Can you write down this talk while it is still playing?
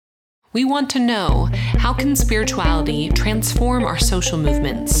We want to know, how can spirituality transform our social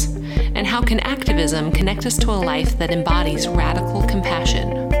movements? And how can activism connect us to a life that embodies radical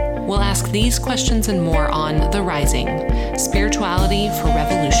compassion? We'll ask these questions and more on The Rising, Spirituality for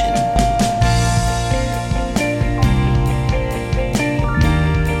Revolution.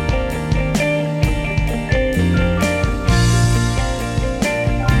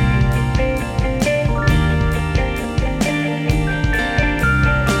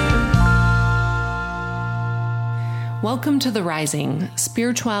 Welcome to The Rising,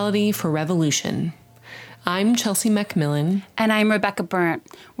 Spirituality for Revolution. I'm Chelsea Macmillan. And I'm Rebecca Burnt.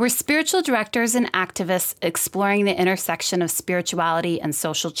 We're spiritual directors and activists exploring the intersection of spirituality and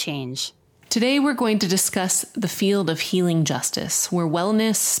social change. Today we're going to discuss the field of healing justice, where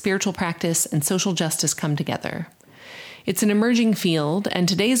wellness, spiritual practice, and social justice come together. It's an emerging field, and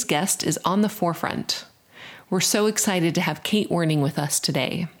today's guest is on the forefront. We're so excited to have Kate Werning with us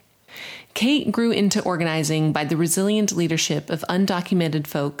today. Kate grew into organizing by the resilient leadership of undocumented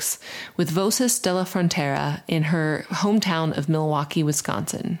folks with Voces de la Frontera in her hometown of Milwaukee,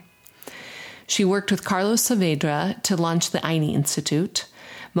 Wisconsin. She worked with Carlos Saavedra to launch the Aini Institute,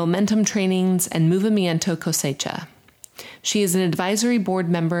 Momentum Trainings, and Movimiento Cosecha. She is an advisory board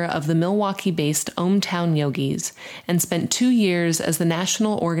member of the Milwaukee-based ohmTown Yogis and spent 2 years as the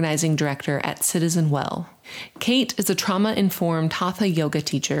national organizing director at Citizen Well. Kate is a trauma-informed Hatha yoga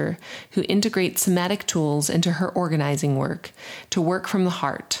teacher who integrates somatic tools into her organizing work to work from the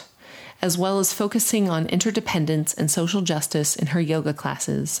heart, as well as focusing on interdependence and social justice in her yoga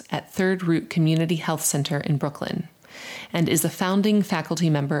classes at Third Root Community Health Center in Brooklyn, and is a founding faculty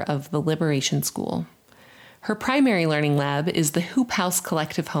member of the Liberation School. Her primary learning lab is the Hoop House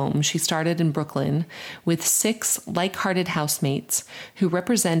Collective Home she started in Brooklyn with 6 like-hearted housemates who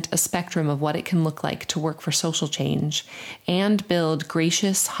represent a spectrum of what it can look like to work for social change and build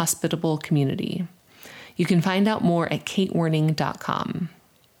gracious, hospitable community. You can find out more at katewerning.com.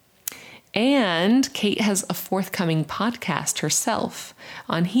 And Kate has a forthcoming podcast herself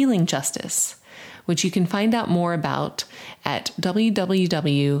on healing justice, which you can find out more about at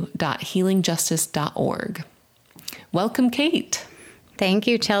www.healingjustice.org. Welcome, Kate. Thank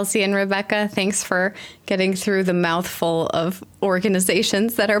you, Chelsea and Rebecca. Thanks for getting through the mouthful of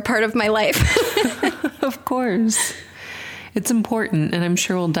organizations that are part of my life. Of course. It's important, and I'm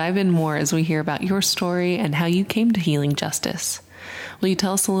sure we'll dive in more as we hear about your story and how you came to healing justice. Will you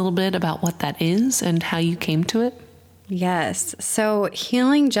tell us a little bit about what that is and how you came to it? Yes. So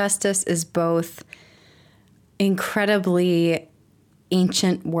healing justice is both incredibly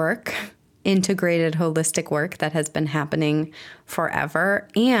ancient work, integrated holistic work that has been happening forever,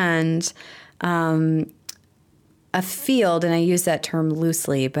 and a field, and I use that term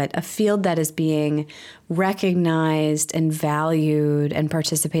loosely, but a field that is being recognized and valued and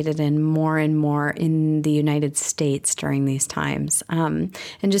participated in more and more in the United States during these times, and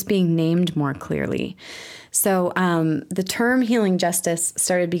just being named more clearly. So the term healing justice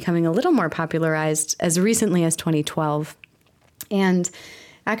started becoming a little more popularized as recently as 2012. And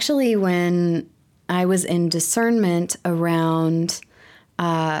actually, when I was in discernment around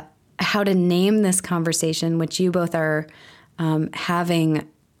how to name this conversation, which you both are having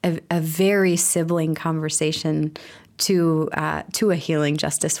a very sibling conversation to a healing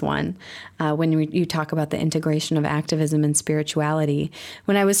justice one, when you talk about the integration of activism and spirituality.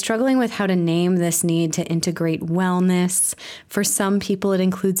 When I was struggling with how to name this need to integrate wellness, for some people it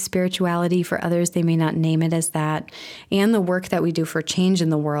includes spirituality, for others they may not name it as that, and the work that we do for change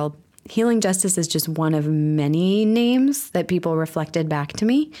in the world, healing justice is just one of many names that people reflected back to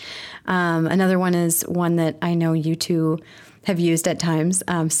me. Another one is one that I know you two have used at times,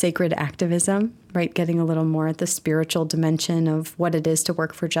 sacred activism, right? Getting a little more at the spiritual dimension of what it is to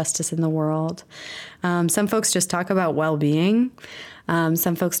work for justice in the world. Some folks just talk about well-being.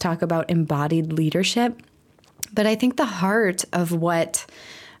 Some folks talk about embodied leadership. But I think the heart of what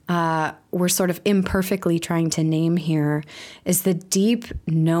we're sort of imperfectly trying to name here is the deep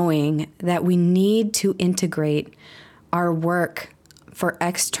knowing that we need to integrate our work for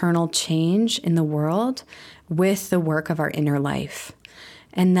external change in the world with the work of our inner life.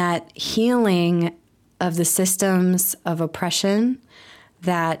 And that healing of the systems of oppression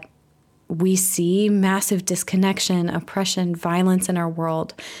that we see, massive disconnection, oppression, violence in our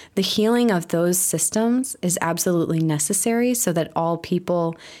world, the healing of those systems is absolutely necessary so that all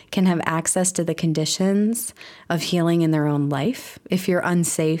people can have access to the conditions of healing in their own life. If you're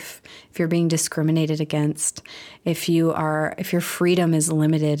unsafe, if you're being discriminated against, if your freedom is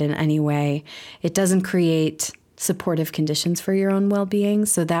limited in any way, it doesn't create supportive conditions for your own well-being.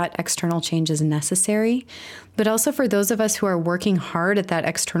 So that external change is necessary. But also for those of us who are working hard at that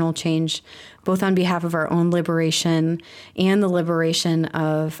external change, both on behalf of our own liberation and the liberation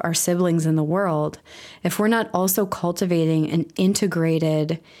of our siblings in the world, if we're not also cultivating an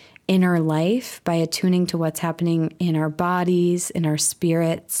integrated inner life by attuning to what's happening in our bodies, in our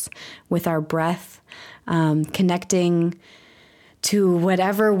spirits, with our breath, connecting to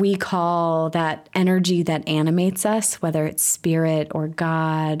whatever we call that energy that animates us, whether it's spirit or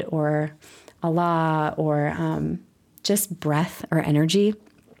God or Allah or just breath or energy.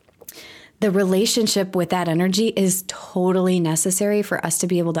 The relationship with that energy is totally necessary for us to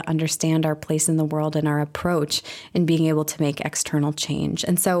be able to understand our place in the world and our approach in being able to make external change.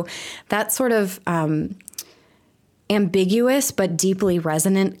 And so that sort of ambiguous but deeply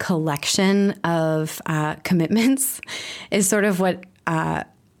resonant collection of commitments is sort of what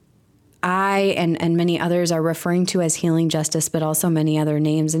I and many others are referring to as healing justice, but also many other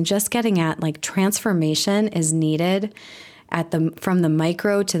names, and just getting at like transformation is needed from the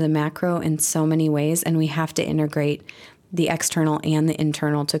micro to the macro in so many ways, and we have to integrate the external and the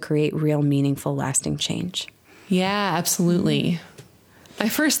internal to create real, meaningful, lasting change. Yeah, absolutely. My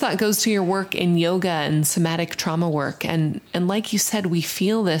first thought goes to your work in yoga and somatic trauma work. And like you said, we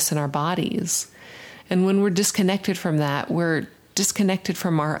feel this in our bodies. And when we're disconnected from that, we're disconnected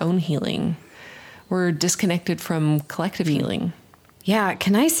from our own healing. We're disconnected from collective healing. Yeah.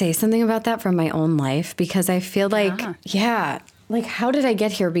 Can I say something about that from my own life? Because I feel like, like how did I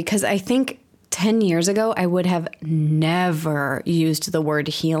get here? Because I think 10 years ago, I would have never used the word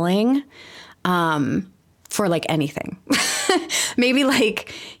healing for like anything. Maybe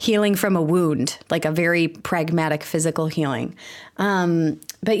like healing from a wound, like a very pragmatic physical healing.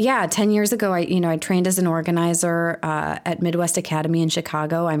 But yeah, 10 years ago, I trained as an organizer at Midwest Academy in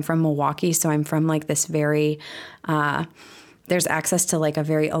Chicago. I'm from Milwaukee, so I'm from like this very, there's access to like a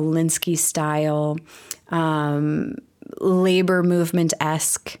very Alinsky style, labor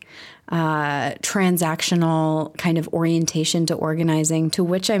movement-esque, transactional kind of orientation to organizing, to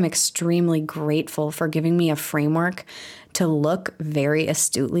which I'm extremely grateful for giving me a framework to look very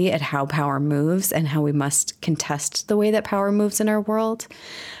astutely at how power moves and how we must contest the way that power moves in our world.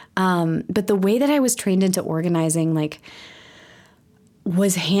 But the way that I was trained into organizing, like,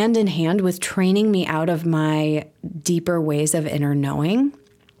 was hand in hand with training me out of my deeper ways of inner knowing,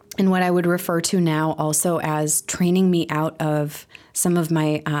 and what I would refer to now also as training me out of some of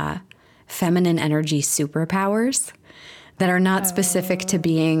my feminine energy superpowers that are not specific to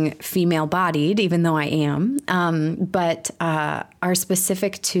being female-bodied, even though I am, but are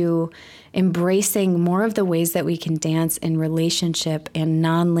specific to embracing more of the ways that we can dance in relationship and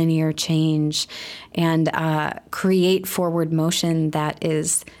nonlinear change and create forward motion that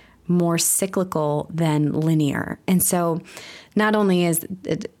is more cyclical than linear. And so not only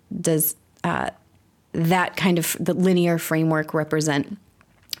does that kind of the linear framework represent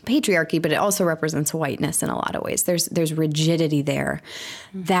patriarchy, but it also represents whiteness in a lot of ways. There's rigidity there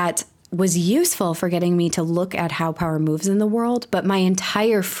that was useful for getting me to look at how power moves in the world, but my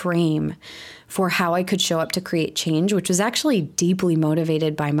entire frame for how I could show up to create change, which was actually deeply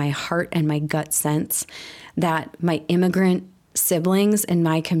motivated by my heart and my gut sense that my immigrant siblings in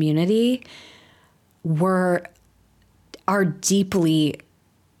my community are deeply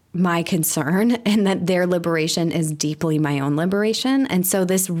my concern, and that their liberation is deeply my own liberation. And so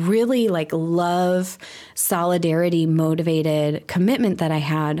this really like love, solidarity, motivated commitment that I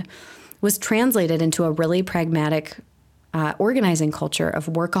had was translated into a really pragmatic organizing culture of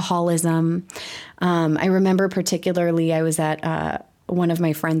workaholism. I remember particularly I was at one of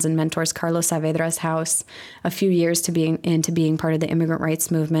my friends and mentors, Carlos Saavedra's house, a few years into being part of the immigrant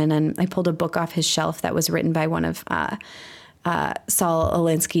rights movement. And I pulled a book off his shelf that was written by one of Saul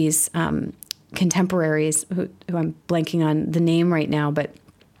Alinsky's contemporaries, who I'm blanking on the name right now, but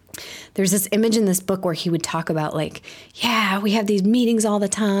there's this image in this book where he would talk about like, yeah, we have these meetings all the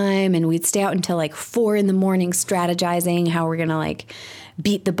time, and we'd stay out until like 4 a.m. strategizing how we're going to like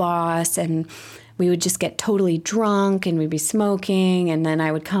beat the boss, and we would just get totally drunk and we'd be smoking, and then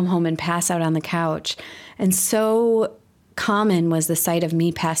I would come home and pass out on the couch. And so common was the sight of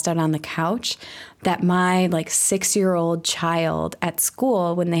me passed out on the couch that my like 6-year-old child at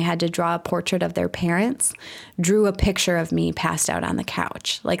school, when they had to draw a portrait of their parents, drew a picture of me passed out on the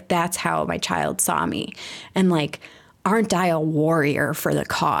couch. Like, that's how my child saw me. And like, aren't I a warrior for the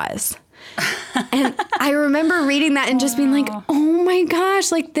cause? And I remember reading that and just being like, oh my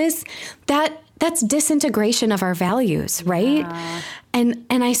gosh, like that's disintegration of our values, right? Yeah. And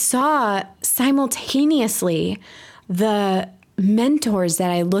I saw simultaneously the mentors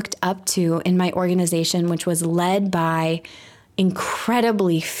that I looked up to in my organization, which was led by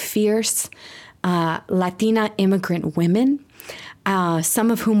incredibly fierce Latina immigrant women,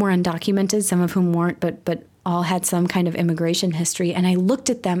 some of whom were undocumented, some of whom weren't, but all had some kind of immigration history. And I looked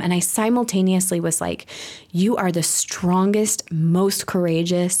at them and I simultaneously was like, you are the strongest, most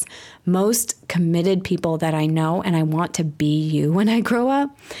courageous, most committed people that I know, and I want to be you when I grow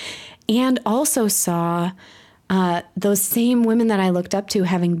up. And also saw those same women that I looked up to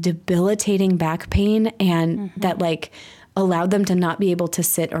having debilitating back pain and that like allowed them to not be able to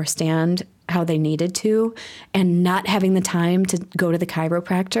sit or stand how they needed to, and not having the time to go to the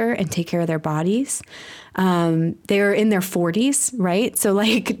chiropractor and take care of their bodies. They're in their 40s, right? So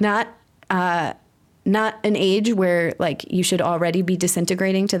like not an age where like you should already be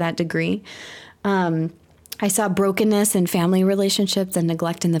disintegrating to that degree. I saw brokenness in family relationships and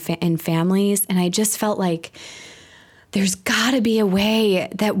neglect in families. And I just felt like there's got to be a way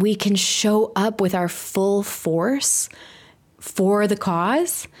that we can show up with our full force for the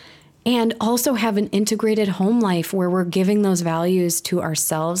cause and also have an integrated home life where we're giving those values to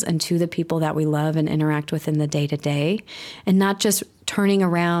ourselves and to the people that we love and interact with in the day-to-day, and not just turning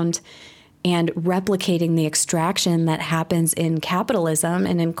around and replicating the extraction that happens in capitalism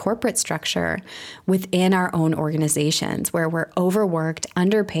and in corporate structure within our own organizations, where we're overworked,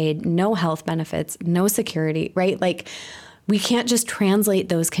 underpaid, no health benefits, no security, right? Like, we can't just translate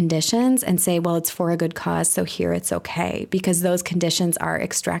those conditions and say, well, it's for a good cause, so here it's okay, because those conditions are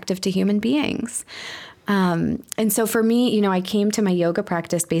extractive to human beings. And so for me, I came to my yoga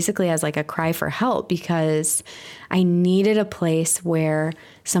practice basically as like a cry for help, because I needed a place where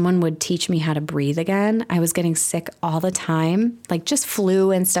someone would teach me how to breathe again. I was getting sick all the time, like just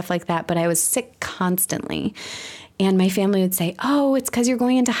flu and stuff like that, but I was sick constantly. And my family would say, oh, it's because you're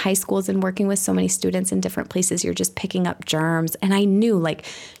going into high schools and working with so many students in different places. You're just picking up germs. And I knew, like,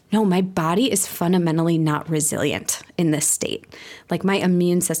 no, my body is fundamentally not resilient in this state. Like, my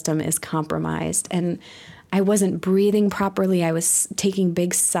immune system is compromised. And I wasn't breathing properly. I was taking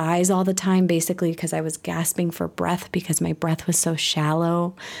big sighs all the time, basically because I was gasping for breath because my breath was so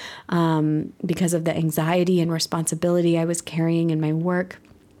shallow, because of the anxiety and responsibility I was carrying in my work.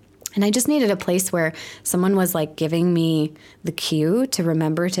 And I just needed a place where someone was like giving me the cue to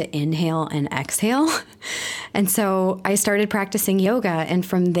remember to inhale and exhale. And so I started practicing yoga. And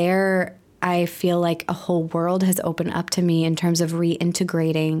from there, I feel like a whole world has opened up to me in terms of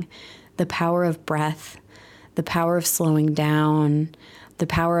reintegrating the power of breath, the power of slowing down, the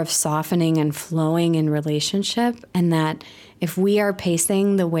power of softening and flowing in relationship. And that if we are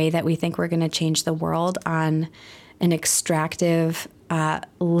pacing the way that we think we're going to change the world on an extractive,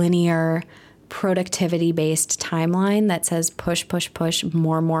 linear, productivity-based timeline that says push, push, push,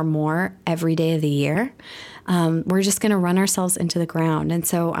 more every day of the year, we're just going to run ourselves into the ground. And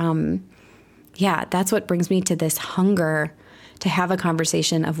so, that's what brings me to this hunger to have a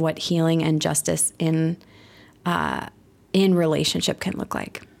conversation of what healing and justice in relationship can look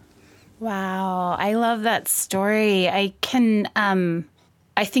like. Wow. I love that story.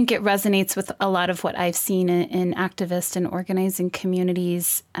 I think it resonates with a lot of what I've seen in activist and organizing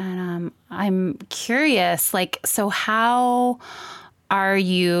communities. And I'm curious, so how are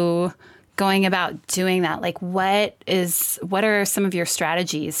you going about doing that? Like, what are some of your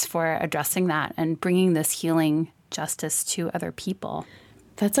strategies for addressing that and bringing this healing justice to other people?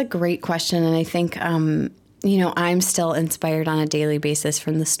 That's a great question. And I think, I'm still inspired on a daily basis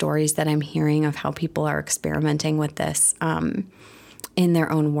from the stories that I'm hearing of how people are experimenting with this in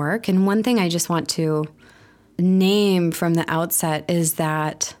their own work. And one thing I just want to name from the outset is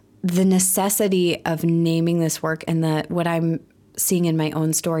that the necessity of naming this work and what I'm seeing in my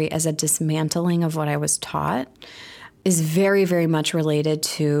own story as a dismantling of what I was taught is very, very much related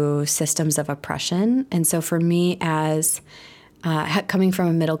to systems of oppression. And so for me, as coming from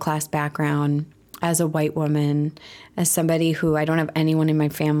a middle-class background, as a white woman, as somebody who I don't have anyone in my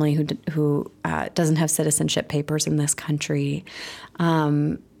family who doesn't have citizenship papers in this country,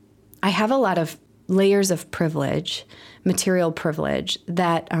 I have a lot of layers of privilege, material privilege,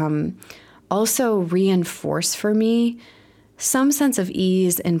 that also reinforce for me some sense of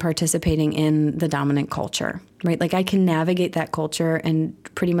ease in participating in the dominant culture, right? Like, I can navigate that culture and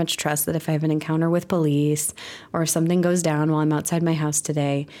pretty much trust that if I have an encounter with police or if something goes down while I'm outside my house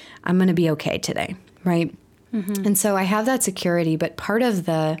today, I'm going to be okay today, right? Mm-hmm. And so I have that security, but part of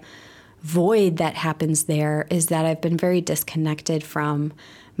the void that happens there is that I've been very disconnected from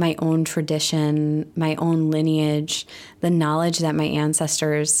my own tradition, my own lineage, the knowledge that my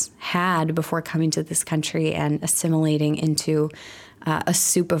ancestors had before coming to this country and assimilating into a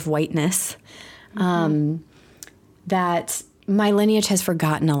soup of whiteness, that my lineage has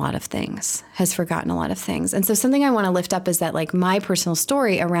forgotten a lot of things, And so something I want to lift up is that, like, my personal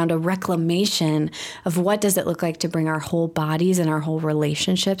story around a reclamation of what does it look like to bring our whole bodies and our whole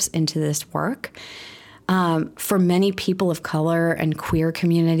relationships into this work. For many people of color and queer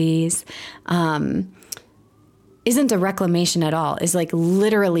communities, isn't a reclamation at all, is like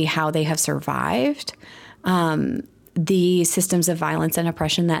literally how they have survived the systems of violence and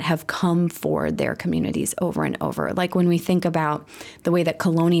oppression that have come for their communities over and over. Like when we think about the way that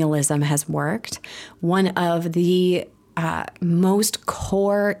colonialism has worked, one of the most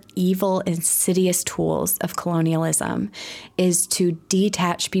core, evil, insidious tools of colonialism is to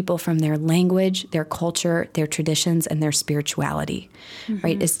detach people from their language, their culture, their traditions, and their spirituality,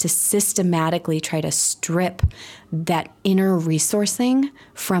 right? Is to systematically try to strip that inner resourcing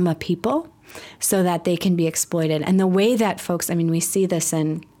from a people so that they can be exploited. And the way that folks, I mean, we see this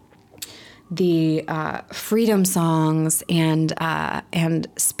in the freedom songs and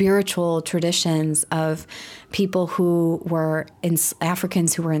spiritual traditions of people who were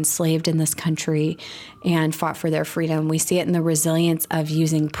Africans who were enslaved in this country and fought for their freedom. We see it in the resilience of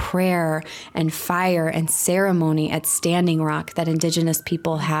using prayer and fire and ceremony at Standing Rock that Indigenous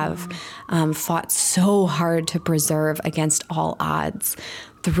people have fought so hard to preserve against all odds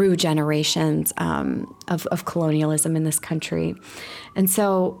through generations of colonialism in this country. And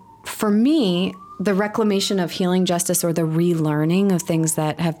so for me, the reclamation of healing justice, or the relearning of things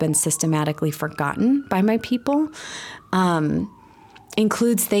that have been systematically forgotten by my people,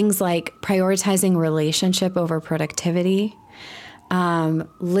 includes things like prioritizing relationship over productivity,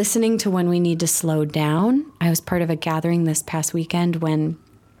 listening to when we need to slow down. I was part of a gathering this past weekend when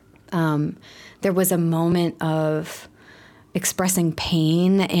there was a moment of expressing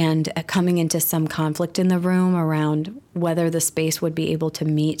pain and coming into some conflict in the room around whether the space would be able to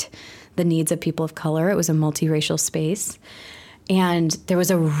meet the needs of people of color. It was a multiracial space. And there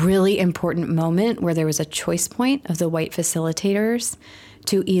was a really important moment where there was a choice point of the white facilitators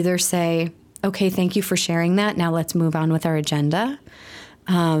to either say, okay, thank you for sharing that. Now let's move on with our agenda.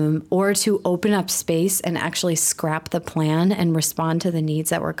 Or to open up space and actually scrap the plan and respond to the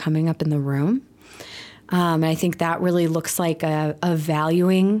needs that were coming up in the room. And I think that really looks like a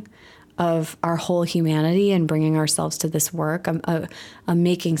valuing of our whole humanity and bringing ourselves to this work, a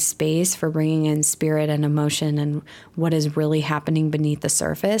making space for bringing in spirit and emotion and what is really happening beneath the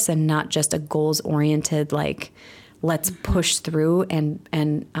surface, and not just a goals-oriented, like, let's push through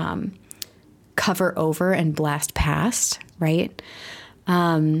and cover over and blast past, right?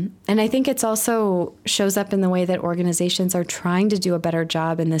 And I think it's also shows up in the way that organizations are trying to do a better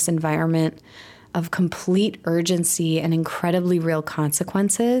job in this environment of complete urgency and incredibly real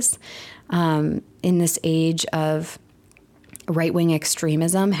consequences, in this age of right-wing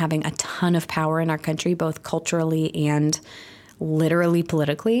extremism having a ton of power in our country, both culturally and literally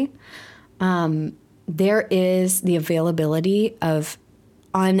politically. There is the availability of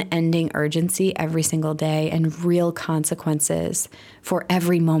unending urgency every single day and real consequences for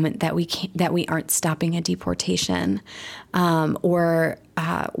every moment that we aren't stopping a deportation, or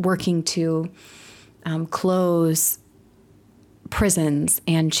working to close prisons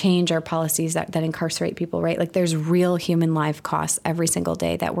and change our policies that incarcerate people, right? Like, there's real human life costs every single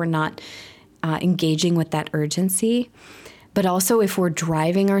day that we're not engaging with that urgency. But also, if we're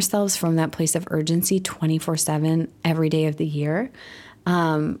driving ourselves from that place of urgency 24/7 every day of the year,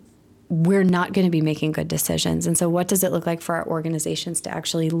 we're not going to be making good decisions. And so what does it look like for our organizations to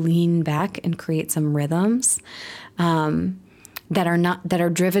actually lean back and create some rhythms that are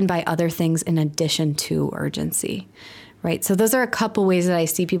driven by other things in addition to urgency, right? So those are a couple ways that I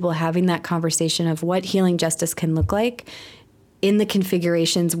see people having that conversation of what healing justice can look like in the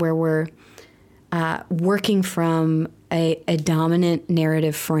configurations where we're working from a dominant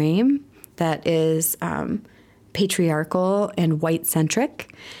narrative frame that is patriarchal and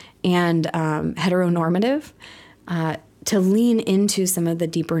white-centric and heteronormative, to lean into some of the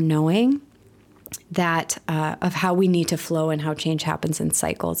deeper knowing that of how we need to flow and how change happens in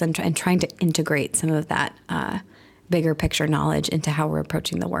cycles, and trying to integrate some of that bigger picture knowledge into how we're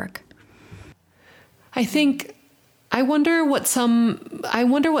approaching the work. I wonder what some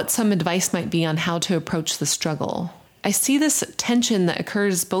advice might be on how to approach the struggle. I see this tension that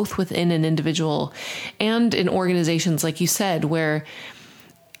occurs both within an individual and in organizations, like you said, where,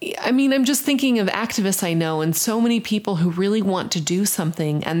 I mean, I'm just thinking of activists I know and so many people who really want to do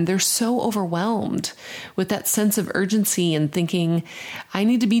something, and they're so overwhelmed with that sense of urgency and thinking, I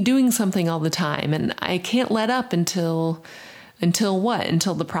need to be doing something all the time, and I can't let up until what?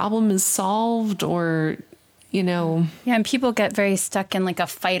 Until the problem is solved, or, you know. Yeah, and people get very stuck in like a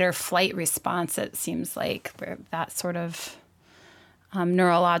fight or flight response, it seems like, where that sort of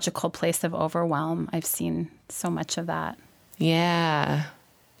neurological place of overwhelm. I've seen so much of that. Yeah.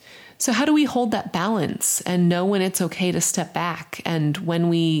 So how do we hold that balance and know when it's okay to step back and when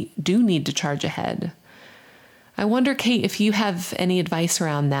we do need to charge ahead? I wonder, Kate, if you have any advice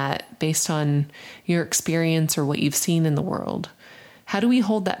around that based on your experience or what you've seen in the world. How do we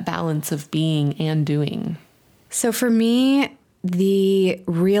hold that balance of being and doing? So for me, the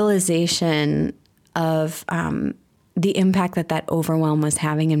realization of the impact that overwhelm was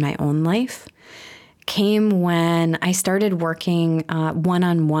having in my own life came when I started working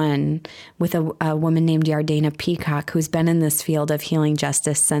one-on-one with a woman named Yardena Peacock, who's been in this field of healing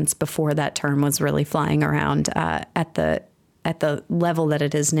justice since before that term was really flying around at the level that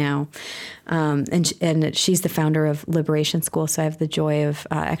it is now. And she's the founder of Liberation School, so I have the joy of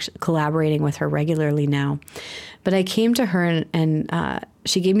actually collaborating with her regularly now. But I came to her and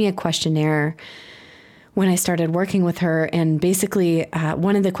she gave me a questionnaire when I started working with her. And basically,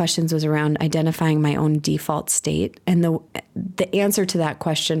 one of the questions was around identifying my own default state. And the answer to that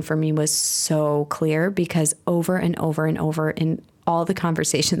question for me was so clear, because over and over and over in all the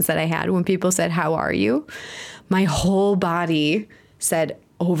conversations that I had, when people said, "How are you?" my whole body said,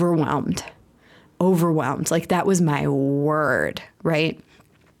 overwhelmed. Like that was my word, right?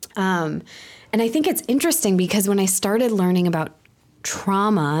 And I think it's interesting because when I started learning about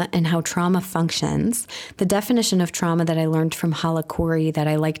trauma and how trauma functions, the definition of trauma that I learned from Halakuri that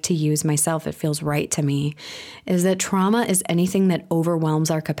I like to use myself, it feels right to me, is that trauma is anything that overwhelms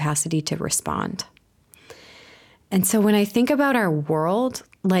our capacity to respond. And so when I think about our world,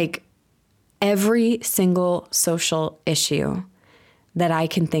 like every single social issue that I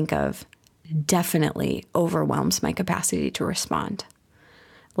can think of definitely overwhelms my capacity to respond.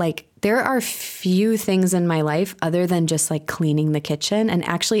 Like there are few things in my life other than just like cleaning the kitchen. And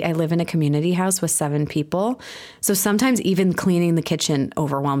actually I live in a community house with 7 people. So sometimes even cleaning the kitchen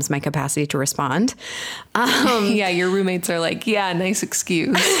overwhelms my capacity to respond. Yeah, your roommates are like, yeah, nice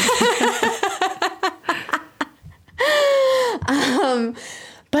excuse.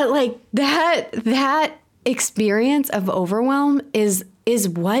 But like that experience of overwhelm is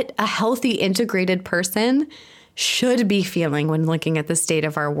what a healthy integrated person should be feeling when looking at the state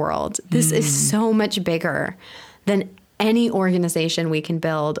of our world. This is so much bigger than any organization we can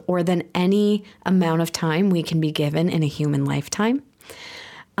build or than any amount of time we can be given in a human lifetime.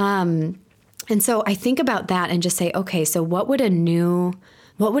 And so I think about that and just say, okay, so what would a new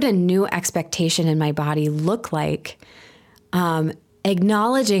expectation in my body look like?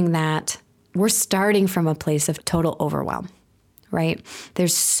 Acknowledging that we're starting from a place of total overwhelm, right?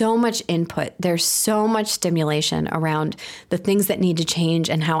 There's so much input. There's so much stimulation around the things that need to change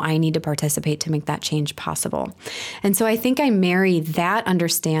and how I need to participate to make that change possible. And so I think I marry that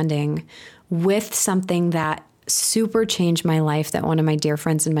understanding with something that super changed my life that one of my dear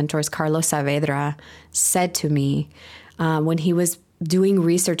friends and mentors, Carlos Saavedra, said to me when he was doing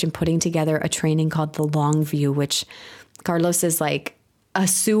research and putting together a training called The Long View, which Carlos is like a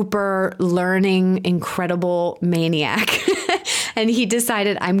super learning, incredible maniac. And he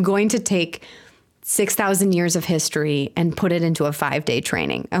decided, I'm going to take 6,000 years of history and put it into a 5-day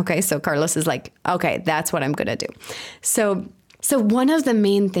training. Okay, so Carlos is like, okay, that's what I'm going to do. So one of the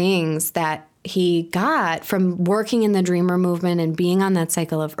main things that he got from working in the Dreamer movement and being on that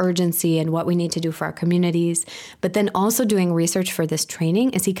cycle of urgency and what we need to do for our communities, but then also doing research for this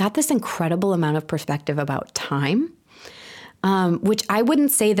training, is he got this incredible amount of perspective about time. Which I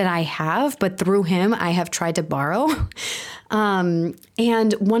wouldn't say that I have, but through him, I have tried to borrow.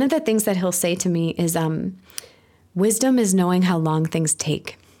 And one of the things that he'll say to me is, wisdom is knowing how long things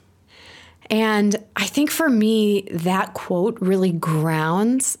take. And I think for me, that quote really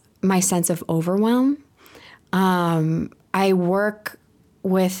grounds my sense of overwhelm. I work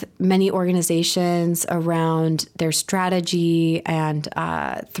with many organizations around their strategy and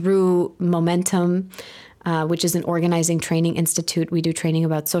through Momentum, which is an organizing training institute. We do training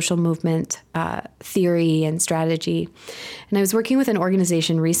about social movement theory and strategy. And I was working with an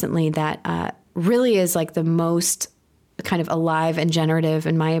organization recently that really is like the most kind of alive and generative,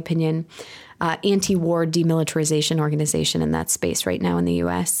 in my opinion, anti-war demilitarization organization in that space right now in the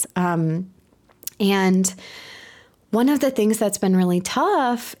U.S. And one of the things that's been really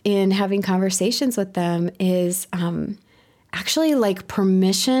tough in having conversations with them is actually like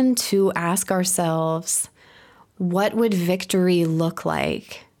permission to ask ourselves, what would victory look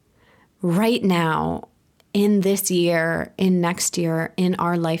like right now, in this year, in next year, in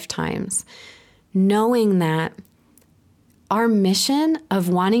our lifetimes, knowing that our mission of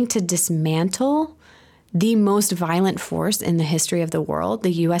wanting to dismantle the most violent force in the history of the world,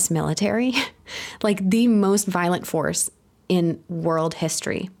 the U.S. military, like the most violent force in world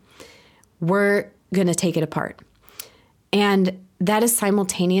history. We're going to take it apart. And that is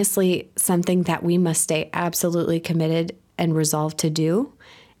simultaneously something that we must stay absolutely committed and resolved to do.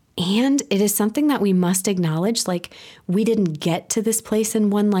 And it is something that we must acknowledge, like we didn't get to this place in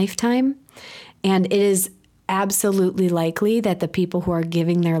one lifetime. And it is absolutely likely that the people who are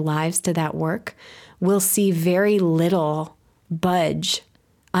giving their lives to that work will see very little budge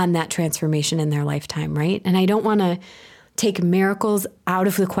on that transformation in their lifetime, right? And I don't want to take miracles out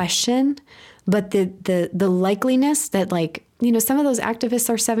of the question, but the likeliness that, like, you know, some of those activists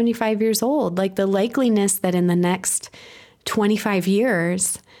are 75 years old, like the likeliness that in the next 25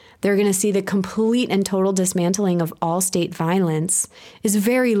 years, they're going to see the complete and total dismantling of all state violence is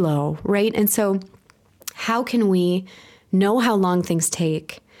very low, right? And so how can we know how long things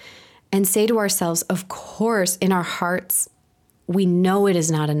take and say to ourselves, of course, in our hearts, we know it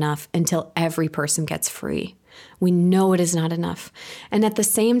is not enough until every person gets free. We know it is not enough. And at the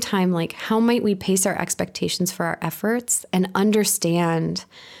same time, like, how might we pace our expectations for our efforts and understand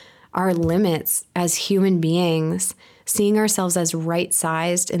our limits as human beings, seeing ourselves as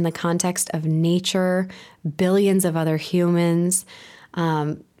right-sized in the context of nature, billions of other humans,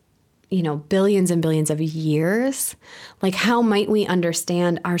 billions and billions of years? Like, how might we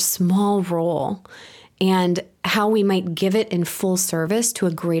understand our small role and how we might give it in full service to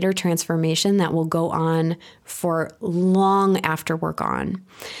a greater transformation that will go on for long after we're gone?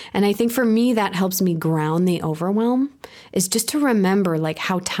 And I think for me, that helps me ground the overwhelm, is just to remember, like,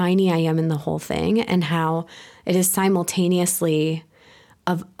 how tiny I am in the whole thing and how it is simultaneously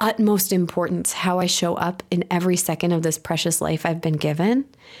of utmost importance how I show up in every second of this precious life I've been given.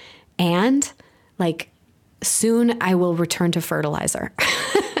 And, like, soon I will return to fertilizer.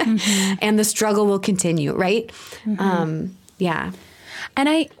 Mm-hmm. And the struggle will continue, right? Mm-hmm. Yeah. And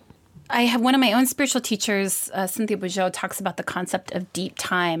I have one of my own spiritual teachers, Cynthia Bourgeau, talks about the concept of deep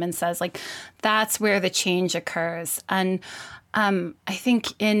time and says, like, that's where the change occurs. And I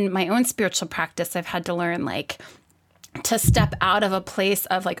think in my own spiritual practice, I've had to learn, like, to step out of a place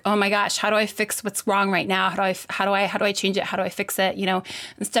of, like, oh my gosh, how do I fix what's wrong right now? How do I change it? How do I fix it? You know,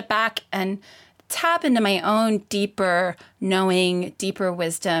 and step back and tap into my own deeper knowing, deeper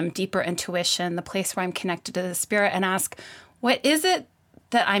wisdom, deeper intuition, the place where I'm connected to the spirit, and ask, what is it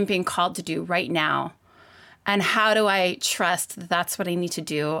that I'm being called to do right now? And how do I trust that that's what I need to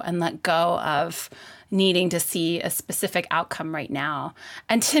do and let go of needing to see a specific outcome right now?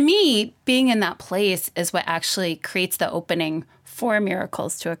 And to me, being in that place is what actually creates the opening for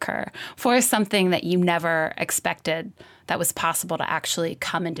miracles to occur, for something that you never expected that was possible to actually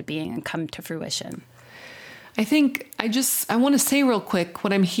come into being and come to fruition. I think I want to say real quick,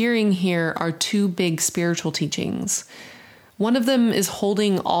 what I'm hearing here are two big spiritual teachings. One of them is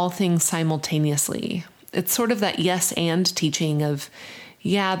holding all things simultaneously. It's sort of that yes and teaching of,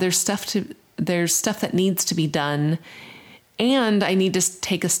 yeah, there's stuff that needs to be done, and I need to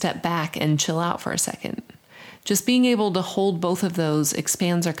take a step back and chill out for a second. Just being able to hold both of those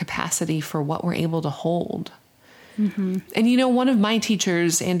expands our capacity for what we're able to hold. Mm-hmm. And, you know, one of my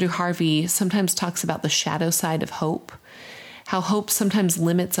teachers, Andrew Harvey, sometimes talks about the shadow side of hope, how hope sometimes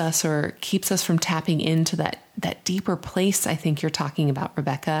limits us or keeps us from tapping into that deeper place I think you're talking about,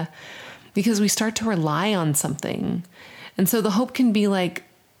 Rebecca, because we start to rely on something. And so the hope can be like,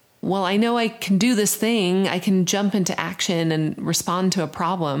 well, I know I can do this thing. I can jump into action and respond to a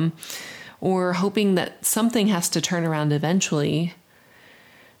problem, or hoping that something has to turn around eventually.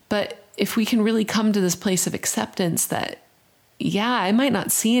 But if we can really come to this place of acceptance that, yeah, I might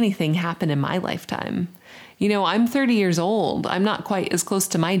not see anything happen in my lifetime. You know, I'm 30 years old. I'm not quite as close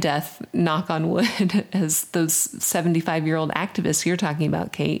to my death, knock on wood, as those 75-year-old activists you're talking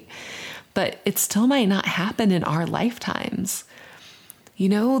about, Kate. But it still might not happen in our lifetimes. You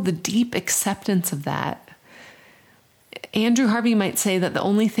know, the deep acceptance of that. Andrew Harvey might say that the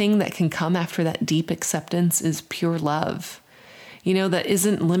only thing that can come after that deep acceptance is pure love. You know, that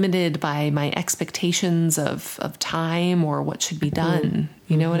isn't limited by my expectations of time or what should be done.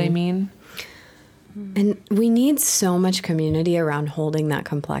 You know what I mean? And we need so much community around holding that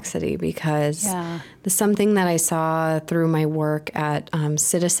complexity, because something that I saw through my work at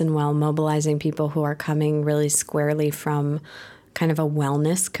Citizen Well, mobilizing people who are coming really squarely from kind of a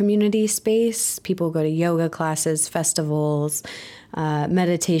wellness community space. People go to yoga classes, festivals,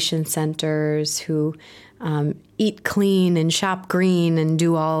 meditation centers, who eat clean and shop green and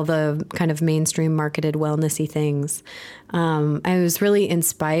do all the kind of mainstream marketed wellnessy things. I was really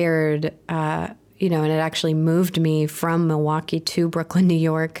inspired, and it actually moved me from Milwaukee to Brooklyn, New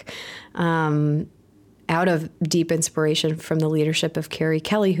York, out of deep inspiration from the leadership of Carrie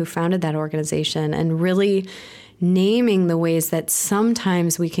Kelly, who founded that organization, and really naming the ways that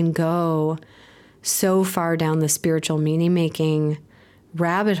sometimes we can go so far down the spiritual meaning-making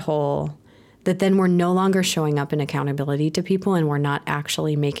rabbit hole that then we're no longer showing up in accountability to people, and we're not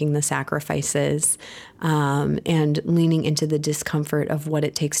actually making the sacrifices and leaning into the discomfort of what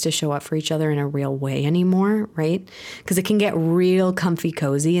it takes to show up for each other in a real way anymore, right? Because it can get real comfy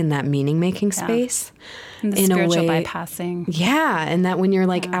cozy in that meaning-making space. And the spiritual bypassing. Yeah, and that when you're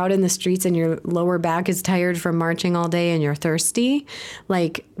like out in the streets and your lower back is tired from marching all day and you're thirsty,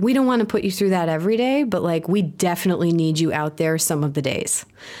 like we don't want to put you through that every day, but like we definitely need you out there some of the days.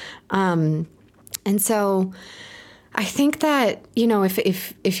 And so I think that, you know,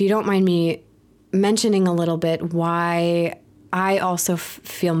 if you don't mind me mentioning a little bit why I also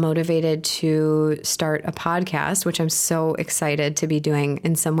feel motivated to start a podcast, which I'm so excited to be doing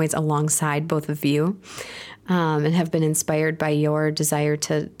in some ways alongside both of you, and have been inspired by your desire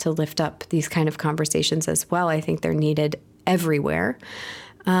to lift up these kind of conversations as well. I think they're needed everywhere.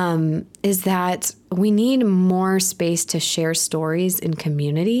 Is that we need more space to share stories in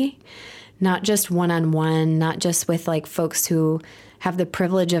community, not just one-on-one, not just with like folks who have the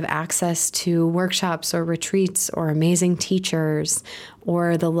privilege of access to workshops or retreats or amazing teachers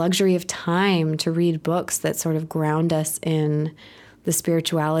or the luxury of time to read books that sort of ground us in the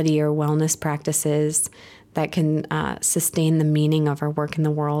spirituality or wellness practices that can sustain the meaning of our work in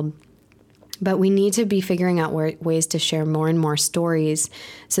the world. But we need to be figuring out ways to share more and more stories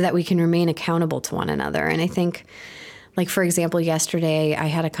so that we can remain accountable to one another. And I think, like, for example, yesterday I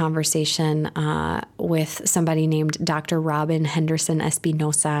had a conversation with somebody named Dr. Robin Henderson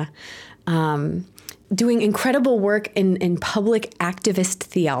Espinosa, doing incredible work in public activist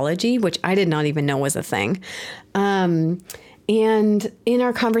theology, which I did not even know was a thing. And in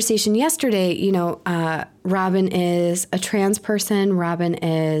our conversation yesterday, you know, Robin is a trans person. Robin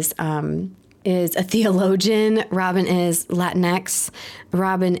is a theologian. Robin is Latinx.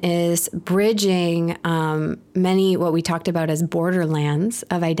 Robin is bridging many what we talked about as borderlands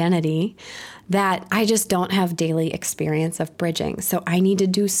of identity that I just don't have daily experience of bridging. So I need to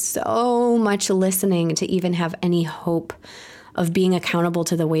do so much listening to even have any hope of being accountable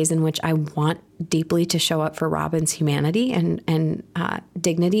to the ways in which I want deeply to show up for Robin's humanity and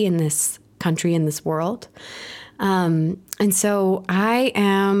dignity in this country, in this world. And so I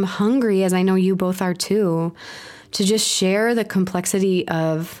am hungry, as I know you both are too, to just share the complexity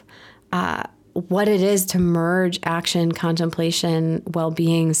of what it is to merge action, contemplation,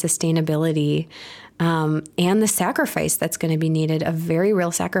 well-being, sustainability, and the sacrifice that's going to be needed, a very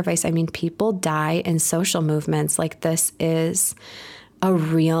real sacrifice. I mean, people die in social movements. Like, this is a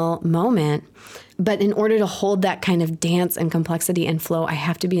real moment. But in order to hold that kind of dance and complexity and flow, I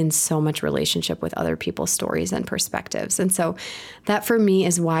have to be in so much relationship with other people's stories and perspectives. And so that for me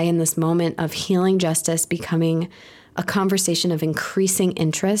is why in this moment of healing justice becoming a conversation of increasing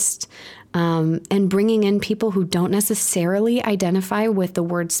interest, and bringing in people who don't necessarily identify with the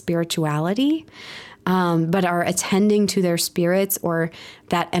word spirituality, but are attending to their spirits or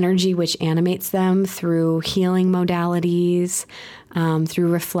that energy which animates them through healing modalities,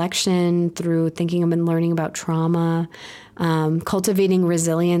 through reflection, through thinking and learning about trauma, cultivating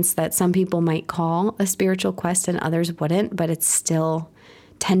resilience that some people might call a spiritual quest and others wouldn't, but it's still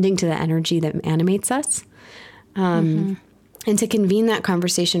tending to the energy that animates us. And to convene that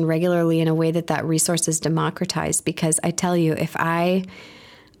conversation regularly in a way that resource is democratized. Because I tell you, if I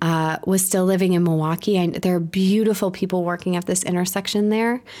was still living in Milwaukee, there are beautiful people working at this intersection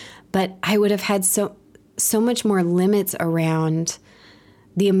there, but I would have had so much more limits around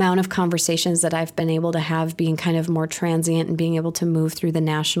the amount of conversations that I've been able to have, being kind of more transient and being able to move through the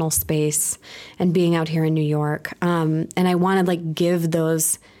national space and being out here in New York. And I want to give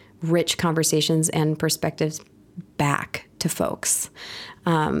those rich conversations and perspectives back to folks.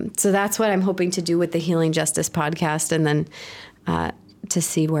 So that's what I'm hoping to do with the Healing Justice podcast, and then to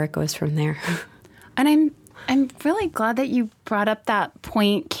see where it goes from there. And I'm really glad that you brought up that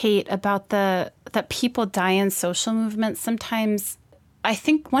point, Kate, about that people die in social movements. Sometimes I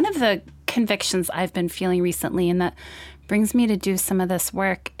think one of the convictions I've been feeling recently, and that brings me to do some of this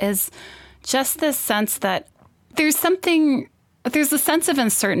work, is just this sense that there's a sense of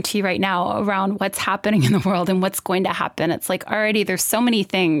uncertainty right now around what's happening in the world and what's going to happen. It's like already there's so many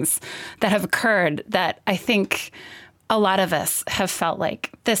things that have occurred that I think a lot of us have felt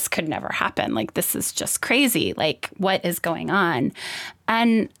like this could never happen. Like, this is just crazy. Like, what is going on?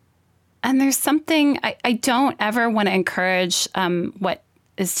 And there's something, I don't ever want to encourage what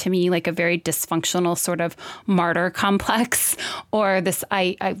is to me like a very dysfunctional sort of martyr complex, or this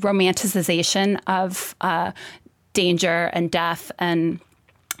romanticization of danger and death and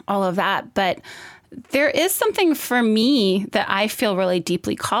all of that. But there is something for me that I feel really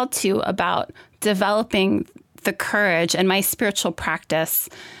deeply called to about developing the courage, and my spiritual practice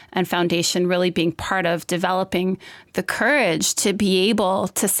and foundation really being part of developing the courage to be able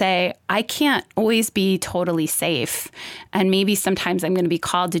to say, I can't always be totally safe. And maybe sometimes I'm going to be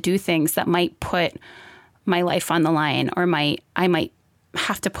called to do things that might put my life on the line, or I might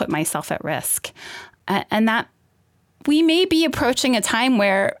have to put myself at risk. And that we may be approaching a time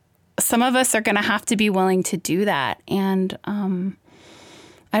where some of us are going to have to be willing to do that. And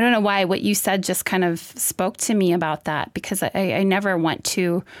I don't know why what you said just kind of spoke to me about that, because I never want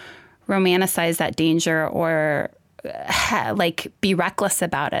to romanticize that danger or like be reckless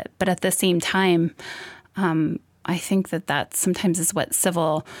about it. But at the same time, I think that sometimes is what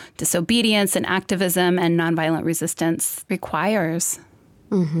civil disobedience and activism and nonviolent resistance requires.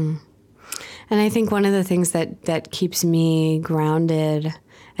 Mm-hmm. And I think one of the things that keeps me grounded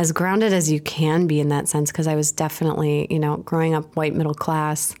as you can be in that sense, because I was definitely, growing up white middle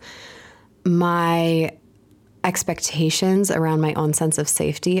class, my expectations around my own sense of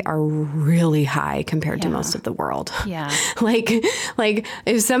safety are really high compared to most of the world. Yeah. like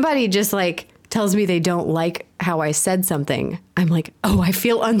if somebody just tells me they don't like how I said something, I'm like, oh, I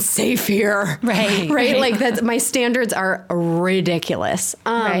feel unsafe here. Right. Right. Like that's, my standards are ridiculous.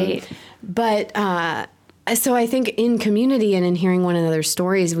 Right. But, so I think in community and in hearing one another's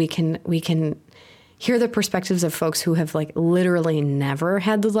stories, we can hear the perspectives of folks who have literally never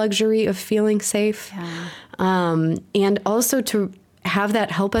had the luxury of feeling safe. Yeah. And also to have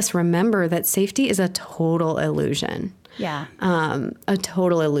that help us remember that safety is a total illusion. Yeah. A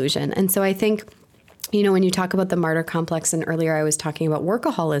total illusion. And so I think, when you talk about the martyr complex, and earlier I was talking about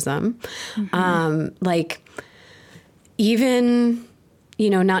workaholism, even,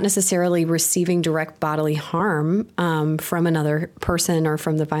 not necessarily receiving direct bodily harm from another person or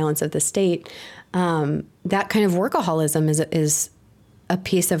from the violence of the state, that kind of workaholism is a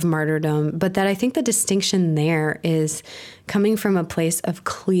piece of martyrdom. But that I think the distinction there is coming from a place of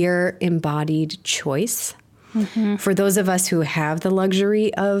clear embodied choice. Mm-hmm. For those of us who have the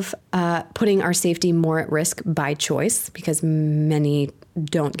luxury of putting our safety more at risk by choice, because many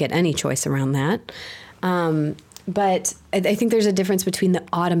don't get any choice around that. But I think there's a difference between the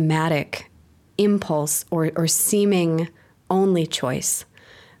automatic impulse or seeming only choice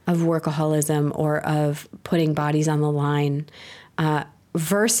of workaholism or of putting bodies on the line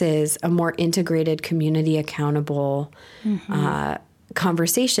versus a more integrated, community accountable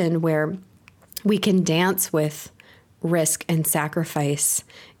conversation where we can dance with risk and sacrifice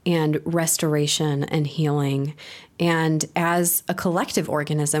and restoration and healing. And as a collective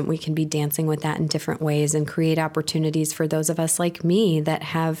organism, we can be dancing with that in different ways and create opportunities for those of us like me that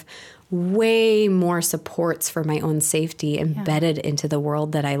have way more supports for my own safety embedded into the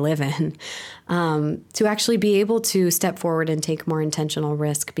world that I live in, to actually be able to step forward and take more intentional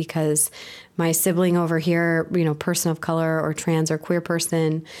risk, because my sibling over here, person of color or trans or queer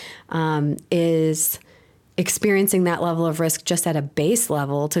person, is experiencing that level of risk just at a base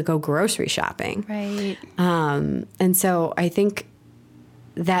level to go grocery shopping. Right. And so I think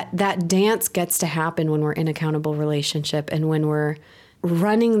that dance gets to happen when we're in accountable relationship and when we're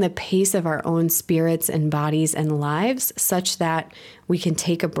running the pace of our own spirits and bodies and lives such that we can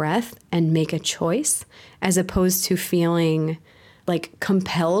take a breath and make a choice, as opposed to feeling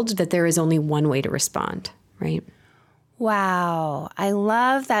compelled that there is only one way to respond, right? Wow. I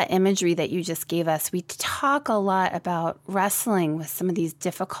love that imagery that you just gave us. We talk a lot about wrestling with some of these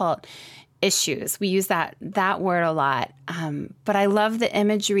difficult issues. We use that word a lot. But I love the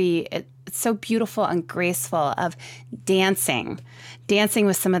imagery. It's so beautiful and graceful of dancing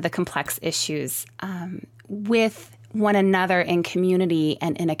with some of the complex issues with one another in community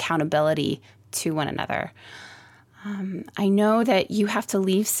and in accountability to one another. I know that you have to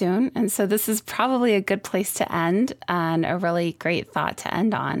leave soon, and so this is probably a good place to end, and a really great thought to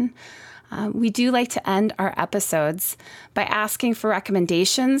end on. We do like to end our episodes by asking for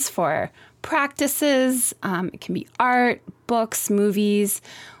recommendations for practices. It can be art, books, movies,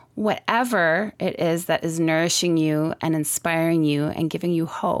 whatever it is that is nourishing you and inspiring you and giving you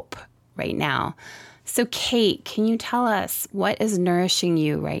hope right now. So, Kate, can you tell us what is nourishing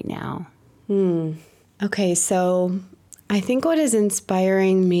you right now? Okay, so I think what is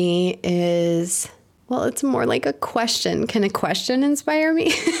inspiring me is, well, it's more like a question. Can a question inspire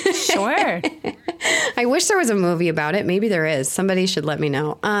me? Sure. I wish there was a movie about it. Maybe there is. Somebody should let me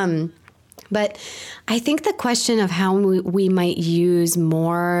know. But I think the question of how we might use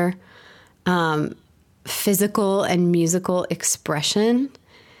more physical and musical expression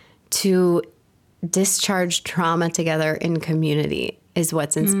to discharge trauma together in community is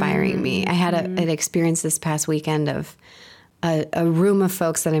what's inspiring me. I had an experience this past weekend of a room of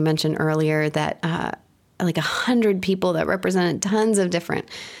folks that I mentioned earlier that like 100 people that represented tons of different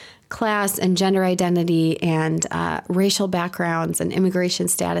class and gender identity and racial backgrounds and immigration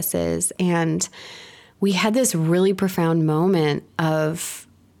statuses. And we had this really profound moment of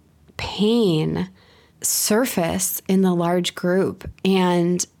pain surface in the large group.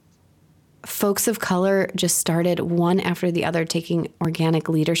 And folks of color just started one after the other taking organic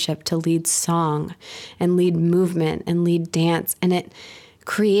leadership to lead song and lead movement and lead dance. And it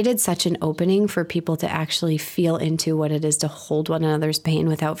created such an opening for people to actually feel into what it is to hold one another's pain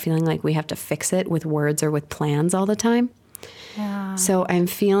without feeling like we have to fix it with words or with plans all the time. Yeah. So I'm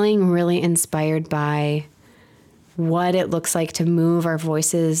feeling really inspired by what it looks like to move our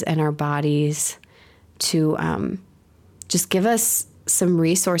voices and our bodies to just give us some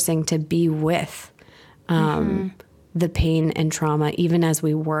resourcing to be with the pain and trauma, even as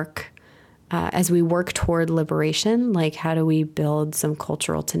we work toward liberation. Like, how do we build some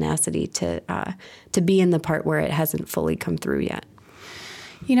cultural tenacity to be in the part where it hasn't fully come through yet?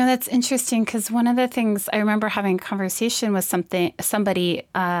 You know, that's interesting, because one of the things I remember having a conversation with somebody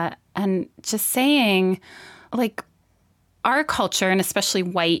and just saying, like, our culture, and especially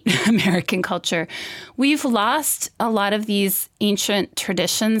white American culture, we've lost a lot of these ancient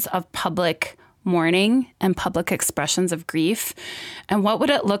traditions of public mourning and public expressions of grief. And what would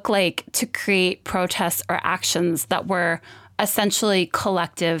it look like to create protests or actions that were essentially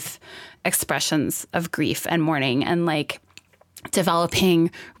collective expressions of grief and mourning, and like developing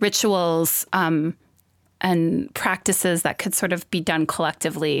rituals and practices that could sort of be done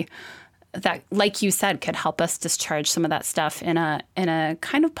collectively that, like you said, could help us discharge some of that stuff in a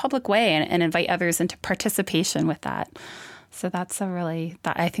kind of public way and invite others into participation with that. So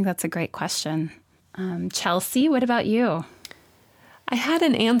I think that's a great question. Chelsea, what about you? I had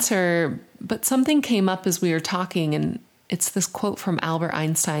an answer, but something came up as we were talking, and it's this quote from Albert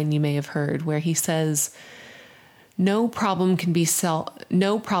Einstein you may have heard, where he says, no problem can be solved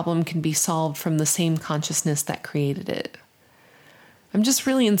from the same consciousness that created it. I'm just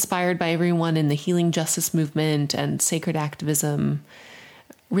really inspired by everyone in the healing justice movement and sacred activism,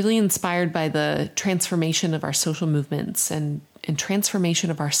 really inspired by the transformation of our social movements and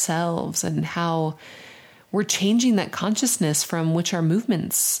transformation of ourselves, and how we're changing that consciousness from which our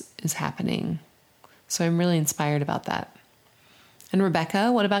movements is happening. So I'm really inspired about that. And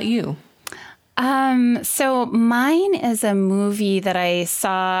Rebecca, what about you? So mine is a movie that I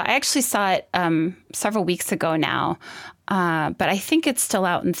saw. I actually saw it several weeks ago now, but I think it's still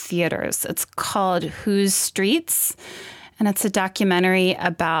out in theaters. It's called Whose Streets? And it's a documentary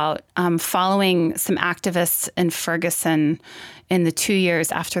about following some activists in Ferguson in the 2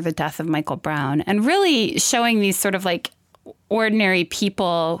 years after the death of Michael Brown, and really showing these sort of like ordinary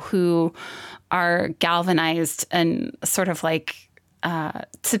people who are galvanized and sort of like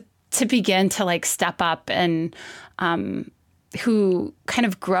to begin to like step up, and who kind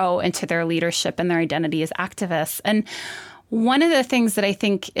of grow into their leadership and their identity as activists. And one of the things that I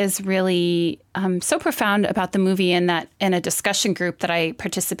think is really so profound about the movie, and that in a discussion group that I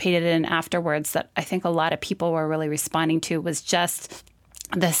participated in afterwards, that I think a lot of people were really responding to, was just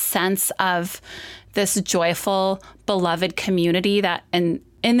the sense of this joyful, beloved community that in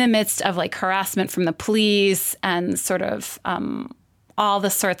the midst of like harassment from the police and sort of all the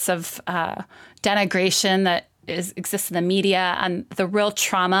sorts of denigration that exists in the media, and the real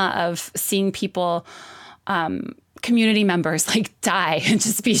trauma of seeing people, community members, like die and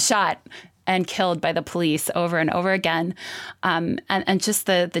just be shot and killed by the police over and over again. And just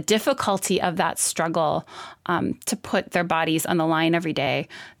the difficulty of that struggle to put their bodies on the line every day.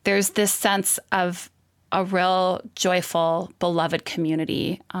 There's this sense of a real joyful, beloved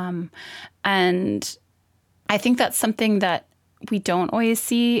community. And I think that's something that we don't always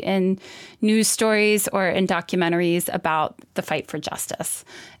see in news stories or in documentaries about the fight for justice,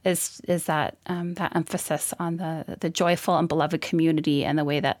 is that that emphasis on the joyful and beloved community, and the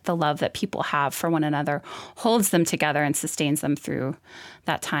way that the love that people have for one another holds them together and sustains them through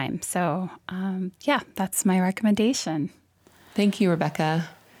that time. So, that's my recommendation. Thank you, Rebecca.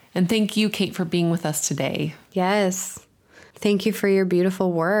 And thank you, Kate, for being with us today. Yes. Thank you for your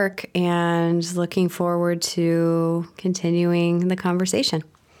beautiful work, and looking forward to continuing the conversation.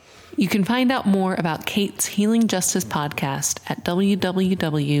 You can find out more about Kate's Healing Justice podcast at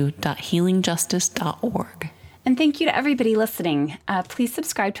www.healingjustice.org. And thank you to everybody listening. Please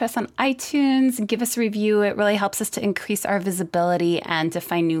subscribe to us on iTunes and give us a review. It really helps us to increase our visibility and to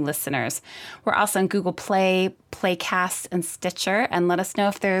find new listeners. We're also on Google Play, Playcast, and Stitcher. And let us know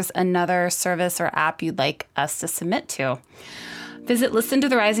if there's another service or app you'd like us to submit to. Visit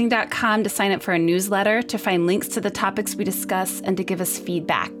listentotherising.com to sign up for a newsletter, to find links to the topics we discuss, and to give us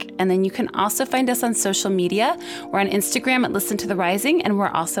feedback. And then you can also find us on social media. We're on Instagram at Listen to the Rising, and we're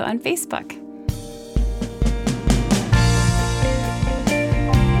also on Facebook.